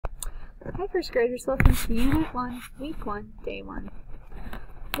Hi first graders, welcome to Unit 1, Week 1, Day 1.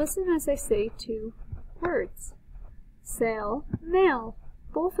 Listen as I say two words. Sail, mail.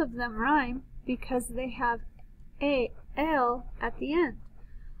 Both of them rhyme because they have a L at the end.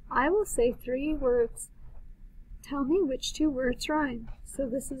 I will say three words. Tell me which two words rhyme. So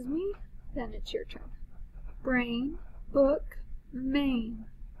this is me, then it's your turn. Brain, book, main.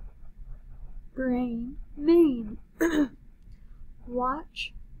 Brain, main.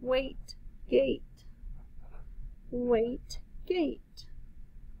 Watch, wait, gate. Wait, gate.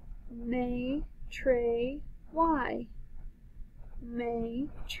 May, tray, why. May,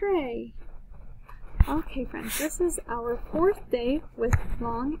 tray. Okay, friends, this is our fourth day with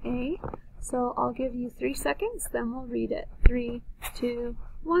long A, so I'll give you 3 seconds, then we'll read it. 3, 2,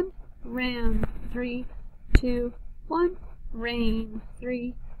 1, ran. 3, 2, 1, rain.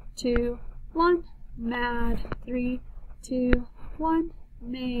 3, 2, 1, mad. 3, 2, 1,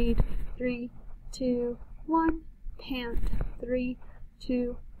 made. 3, 2, 1, pant. 3,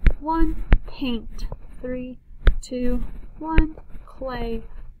 2, 1, paint. 3, 2, 1, clay.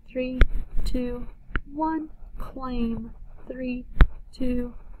 3, 2, 1, claim. 3,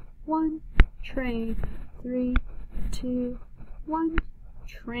 2, 1, train. 3, 2, 1,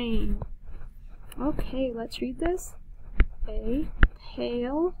 train. Okay, let's read this. A,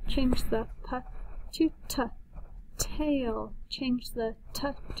 tail, change the p to t. Tail, change the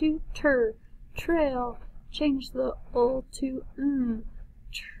t to ter. Trail, change the l to n.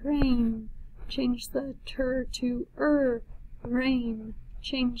 Train, change the ter to rain,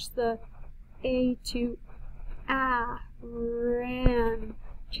 change the a to a, ran,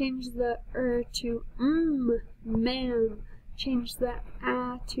 change the to man, change the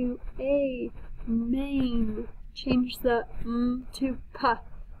a to a, main, change the to p,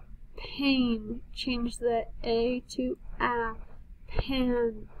 pain, change the a to a,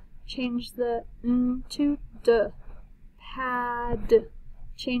 pan, change the n to d, pad,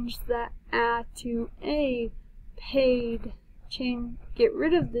 change the a to a, paid, get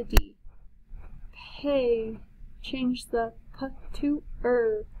rid of the d, pay, change the p to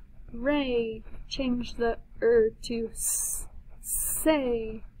ray, change the to s,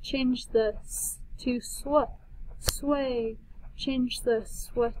 say, change the s to sway, change the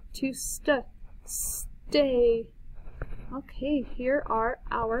sw to stay. Okay, here are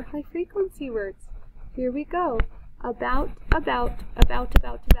our high frequency words. Here we go. About.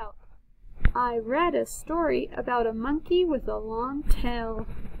 I read a story about a monkey with a long tail.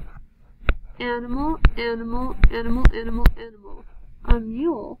 Animal. A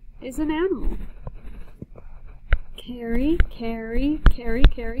mule is an animal. Carry.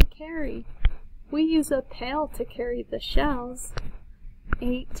 We use a pail to carry the shells.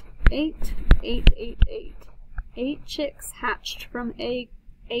 8. 8 chicks hatched from 8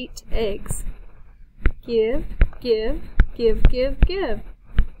 eggs. Give.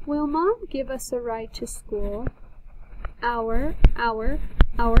 Will Mom give us a ride to school? Hour.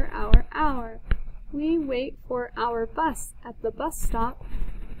 We wait for our bus at the bus stop.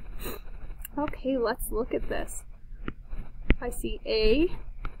 Okay, let's look at this. I see A.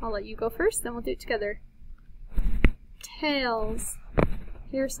 I'll let you go first, then we'll do it together. Tails.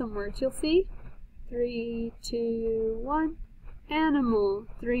 Here's some words you'll see. 3, 2, 1. Animal.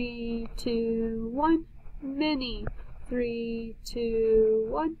 3, 2, 1. Many. 3, 2,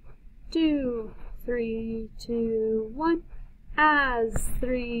 1. Do. 3, 2, 1. As.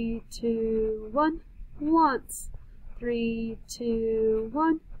 3, 2, 1. Once. 3, 2,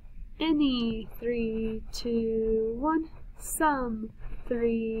 1. Any. 3, 2, 1. Some.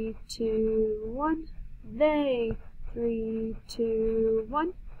 3, 2, 1. They. 3, 2,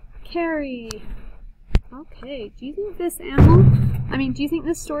 1. Carry. Okay, do you think do you think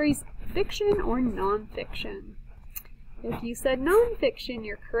this story's fiction or non-fiction? If you said non-fiction,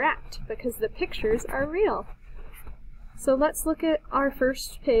 you're correct, because the pictures are real. So let's look at our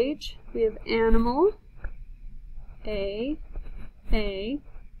first page. We have animal, A. Okay,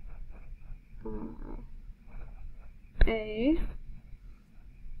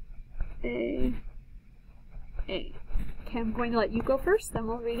 I'm going to let you go first, then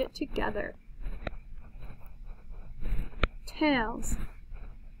we'll read it together. Tails.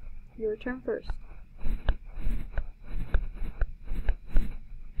 Your turn first.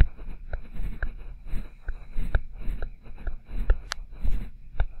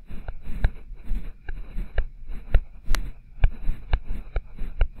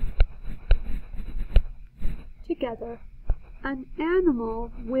 Together. An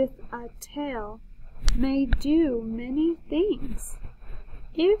animal with a tail may do many things.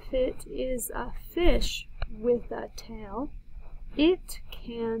 If it is a fish with a tail, It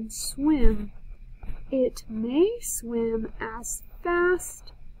can swim. It may swim as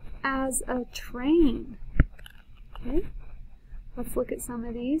fast as a train. Okay, let's look at some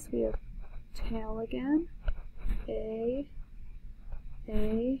of these. We have tail again. A,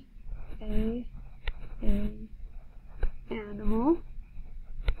 animal.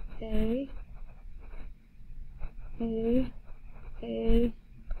 A.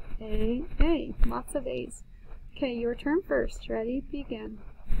 Lots of A's. Okay, your turn first. Ready? Begin.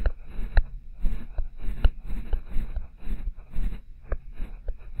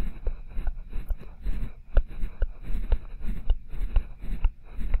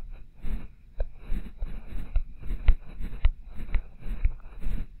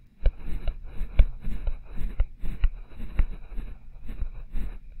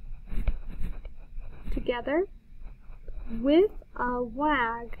 Together. With a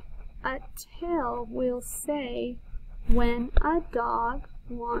wag, a tail will say when a dog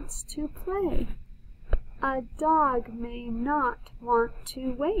wants to play. A dog may not want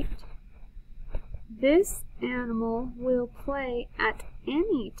to wait. This animal will play at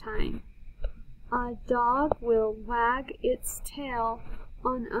any time. A dog will wag its tail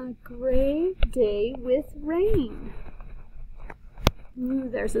on a gray day with rain. Ooh,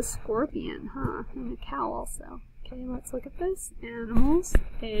 there's a scorpion, huh? And a cow also. Okay, let's look at this. Animals.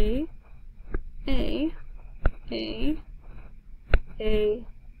 A.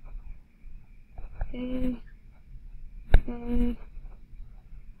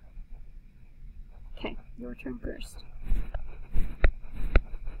 Okay, your turn first.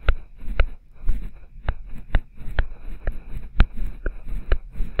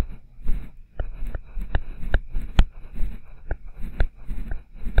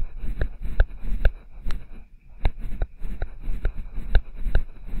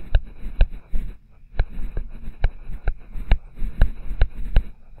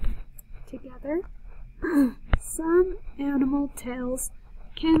 Together. Some animal tails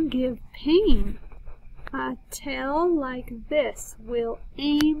can give pain. A tail like this will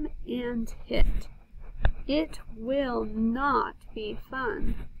aim and hit. It will not be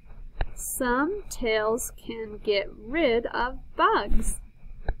fun. Some tails can get rid of bugs.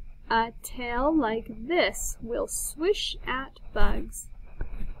 A tail like this will swish at bugs.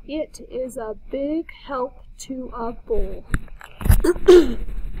 It is a big help to a bull.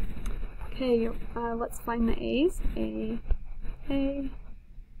 Okay, let's find the A's. A.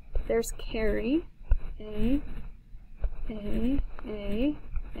 There's carry. A.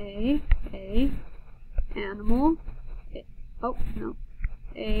 Animal. Oh, no.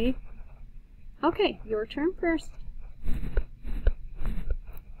 A. Okay, your turn first.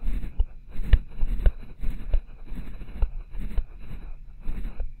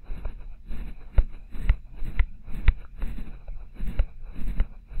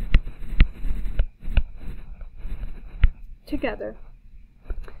 Together.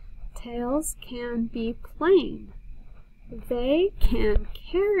 Tails can be plain. They can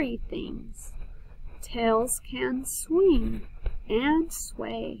carry things. Tails can swing and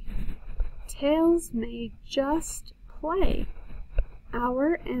sway. Tails may just play.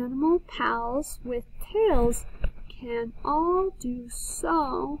 Our animal pals with tails can all do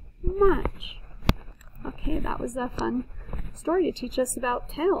so much. Okay, that was a fun story to teach us about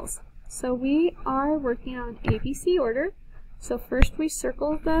tails. So we are working on ABC order. So first we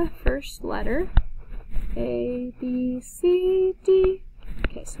circle the first letter, A, B, C, D.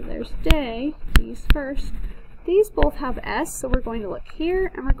 Okay, so there's day, these first. These both have S, so we're going to look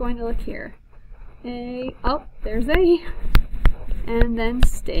here and we're going to look here. A, oh, there's A. And then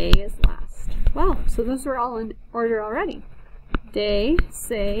stay is last. Wow, so those are all in order already. Day,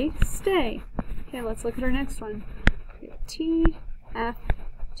 say, stay. Okay, let's look at our next one. T, F,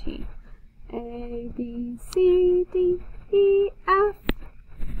 T. A, B, C, D. E, F.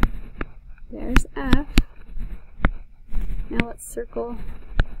 There's F. Now let's circle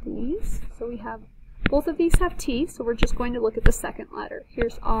these. So we have, both of these have T, so we're just going to look at the second letter.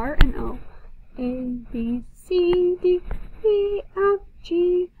 Here's R and O. A, B, C, D, E, F,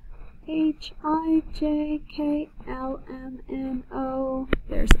 G, H, I, J, K, L, M, N, O.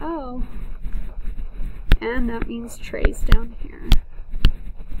 There's O. And that means trays down here.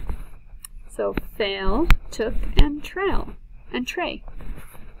 So fail, took, and trail, and tray.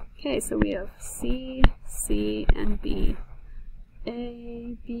 Okay, so we have C, C, and B.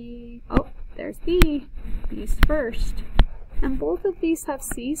 A, B, oh, there's B. B's first. And both of these have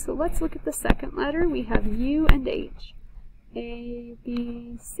C, so let's look at the second letter. We have U and H. A,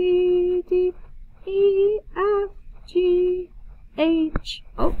 B, C, D, E, F, G, H.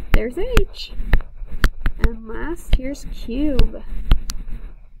 Oh, there's H. And last, here's cube.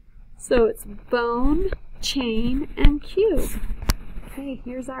 So it's bone, chain, and cube. Okay,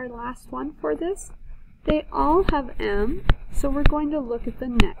 here's our last one for this. They all have M, so we're going to look at the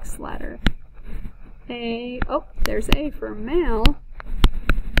next letter. There's A for male.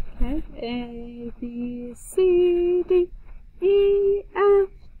 Okay, A, B, C, D, E, F,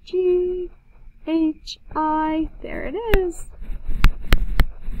 G, H, I. There it is.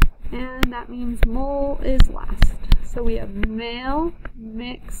 And that means mole is last. So we have male,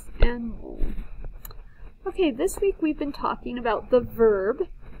 mix, and mole. Okay, this week we've been talking about the verbs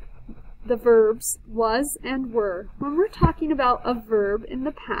was and were. When we're talking about a verb in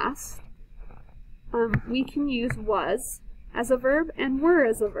the past, we can use was as a verb and were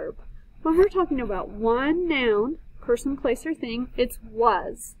as a verb. When we're talking about one noun, person, place, or thing, it's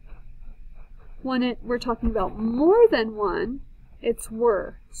was. When we're talking about more than one, it's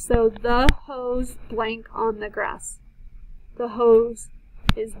were. So the hose blank on the grass. The hose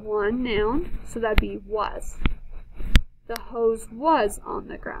is one noun, so that'd be was. The hose was on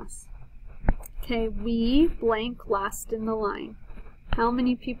the grass. Okay, we blank last in the line. How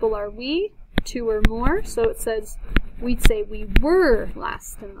many people are we? 2 or more, so it says, we'd say we were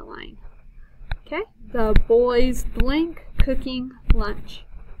last in the line. Okay, the boys blank cooking lunch.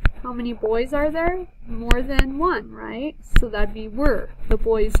 How many boys are there? More than one, right? So that'd be were. The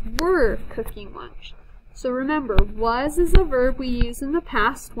boys were cooking lunch. So remember, was is a verb we use in the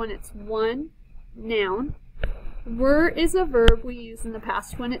past when it's one noun. Were is a verb we use in the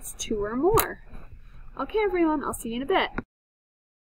past when it's 2 or more. Okay, everyone, I'll see you in a bit.